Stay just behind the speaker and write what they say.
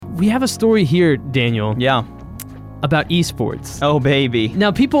we have a story here, Daniel. Yeah. About esports. Oh, baby.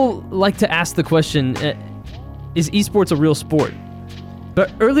 Now, people like to ask the question, is esports a real sport?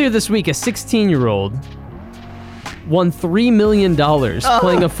 But earlier this week, a 16-year-old won $3 million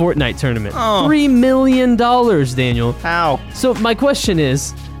playing a Fortnite tournament. $3 million, Daniel. How? So my question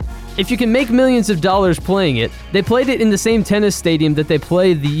is, if you can make millions of dollars playing it, they played it in the same tennis stadium that they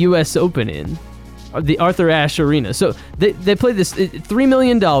play the U.S. Open in, the Arthur Ashe Arena. So they played this $3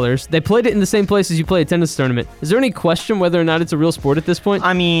 million. They played it in the same place as you play a tennis tournament. Is there any question whether or not it's a real sport at this point?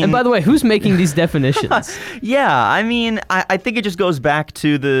 I mean... And by the way, who's making these definitions? Yeah, I mean, I think it just goes back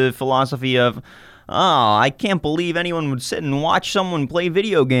to the philosophy of, I can't believe anyone would sit and watch someone play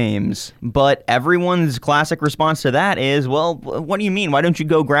video games. But everyone's classic response to that is, well, what do you mean? Why don't you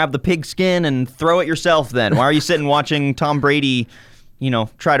go grab the pigskin and throw it yourself then? Why are you sitting watching Tom Brady,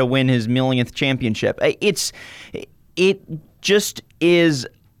 try to win his millionth championship? It just is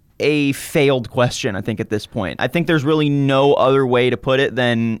a failed question, I think, at this point. I think there's really no other way to put it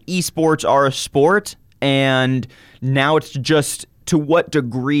than esports are a sport, and now it's just... to what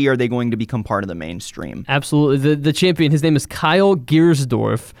degree are they going to become part of the mainstream? Absolutely. The champion, his name is Kyle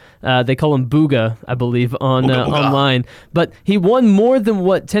Giersdorf. They call him Booga, I believe, online. But he won more than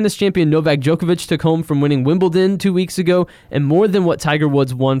what tennis champion Novak Djokovic took home from winning Wimbledon 2 weeks ago, and more than what Tiger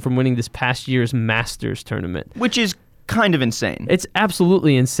Woods won from winning this past year's Masters tournament. Which is kind of insane. It's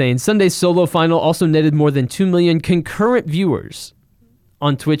absolutely insane. Sunday's solo final also netted more than 2 million concurrent viewers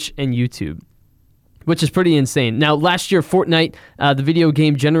on Twitch and YouTube, which is pretty insane. Now, last year, Fortnite, the video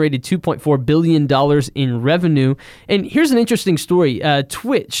game, generated $2.4 billion in revenue. And here's an interesting story.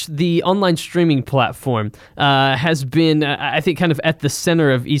 Twitch, the online streaming platform, has been, I think, kind of at the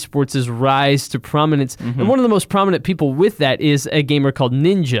center of esports' rise to prominence. And one of the most prominent people with that is a gamer called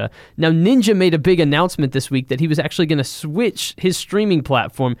Ninja. Now, Ninja made a big announcement this week that he was actually going to switch his streaming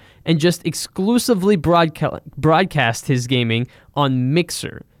platform and just exclusively broadcast his gaming on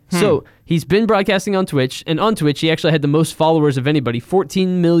Mixer. So he's been broadcasting on Twitch, and on Twitch he actually had the most followers of anybody,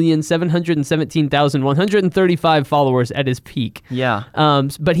 14,717,135 followers at his peak. Yeah.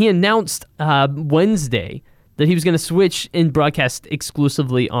 But he announced Wednesday that he was going to switch and broadcast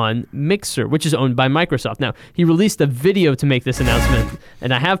exclusively on Mixer, which is owned by Microsoft. Now, he released a video to make this announcement,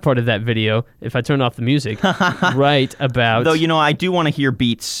 and I have part of that video, if I turn off the music, right about... Though, I do want to hear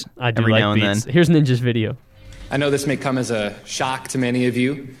beats every now and then. Here's Ninja's video. I know this may come as a shock to many of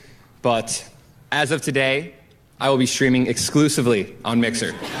you, but as of today, I will be streaming exclusively on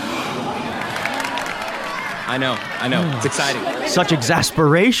Mixer. I know. It's exciting. Such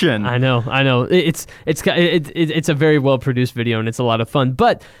exasperation. I know. It's a very well-produced video, and it's a lot of fun.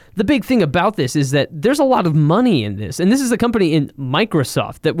 But the big thing about this is that there's a lot of money in this. And this is a company in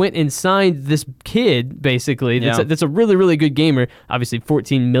Microsoft that went and signed this kid, basically, that's a really, really good gamer, obviously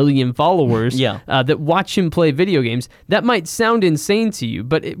 14 million followers, that watch him play video games. That might sound insane to you,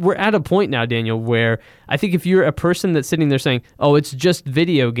 but we're at a point now, Daniel, where I think if you're a person that's sitting there saying, oh, it's just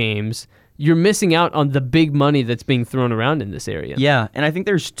video games, you're missing out on the big money that's being thrown around in this area. Yeah, and I think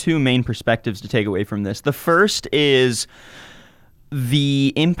there's two main perspectives to take away from this. The first is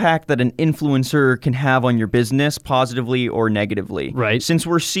the impact that an influencer can have on your business, positively or negatively. Right. Since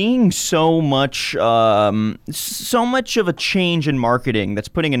we're seeing so much of a change in marketing that's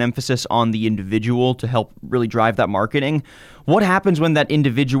putting an emphasis on the individual to help really drive that marketing, what happens when that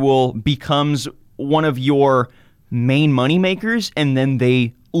individual becomes one of your main moneymakers and then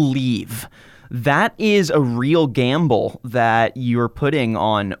they leave? That is a real gamble that you're putting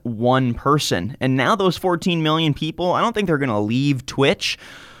on one person. And now those 14 million people, I don't think they're going to leave Twitch,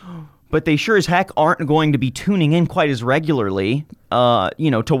 but they sure as heck aren't going to be tuning in quite as regularly,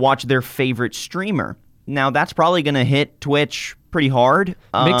 to watch their favorite streamer. Now, that's probably going to hit Twitch pretty hard.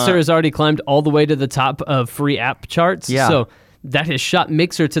 Mixer has already climbed all the way to the top of free app charts. Yeah. So that has shot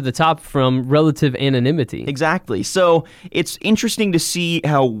Mixer to the top from relative anonymity. Exactly. So it's interesting to see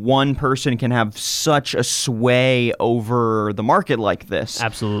how one person can have such a sway over the market like this.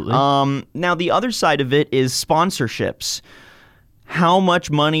 Absolutely. Now, the other side of it is sponsorships. How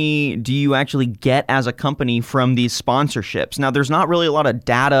much money do you actually get as a company from these sponsorships? Now, there's not really a lot of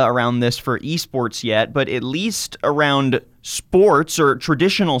data around this for esports yet, but at least around sports or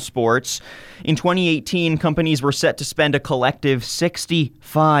traditional sports, in 2018, companies were set to spend a collective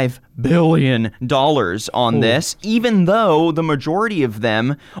 $65 billion on this, even though the majority of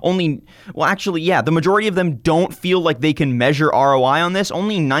them the majority of them don't feel like they can measure ROI on this.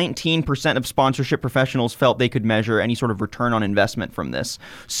 Only 19% of sponsorship professionals felt they could measure any sort of return on investment from this.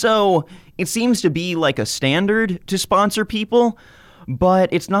 So it seems to be like a standard to sponsor people,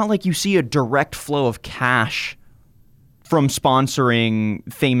 but it's not like you see a direct flow of cash from sponsoring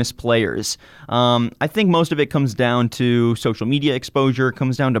famous players. I think most of it comes down to social media exposure,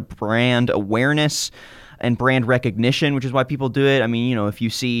 comes down to brand awareness and brand recognition, which is why people do it. I mean, if you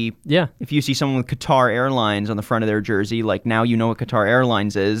see someone with Qatar Airlines on the front of their jersey, like, now you know what Qatar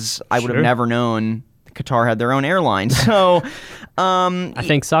Airlines is. I would have never known Qatar had their own airline. So I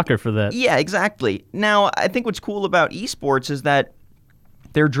thank soccer for that. Yeah, exactly. Now, I think what's cool about esports is that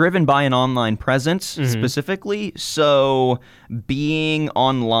they're driven by an online presence specifically, so being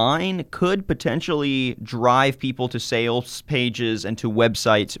online could potentially drive people to sales pages and to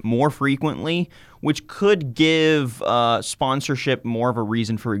websites more frequently, which could give sponsorship more of a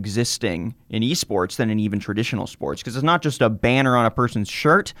reason for existing in esports than in even traditional sports, because it's not just a banner on a person's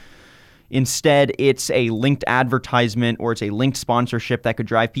shirt. Instead, it's a linked advertisement or it's a linked sponsorship that could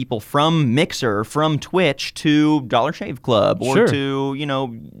drive people from Mixer, from Twitch to Dollar Shave Club or to,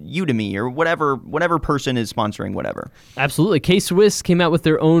 Udemy or whatever person is sponsoring whatever. Absolutely. K-Swiss came out with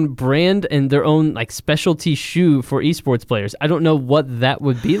their own brand and their own specialty shoe for esports players. I don't know what that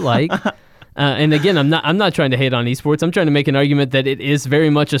would be like. And again, I'm not trying to hate on esports. I'm trying to make an argument that it is very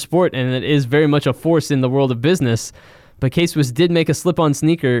much a sport and it is very much a force in the world of business. But K-Swiss did make a slip-on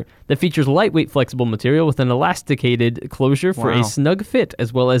sneaker that features lightweight, flexible material with an elasticated closure for a snug fit,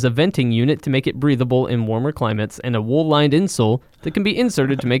 as well as a venting unit to make it breathable in warmer climates, and a wool-lined insole that can be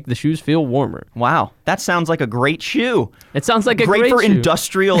inserted to make the shoes feel warmer. Wow, that sounds like a great shoe. It sounds like a great for shoe.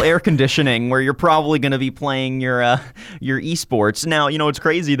 Industrial air conditioning, where you're probably going to be playing your esports. Now, it's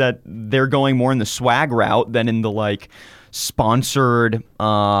crazy that they're going more in the swag route than in the sponsored,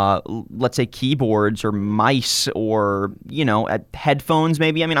 let's say, keyboards or mice or, headphones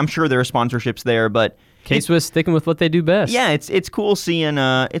maybe. I mean, I'm sure there are sponsorships there, but K-Swiss sticking with what they do best. Yeah, it's cool seeing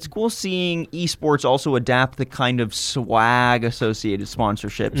esports also adapt the kind of swag associated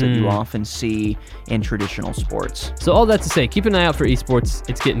sponsorships that you often see in traditional sports. So all that to say, keep an eye out for esports.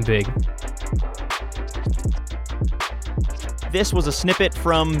 It's getting big. This was a snippet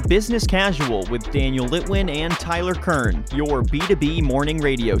from Business Casual with Daniel Litwin and Tyler Kern, your B2B morning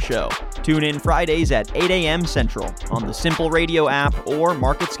radio show. Tune in Fridays at 8 a.m. Central on the Simple Radio app or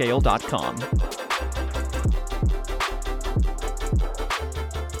marketscale.com.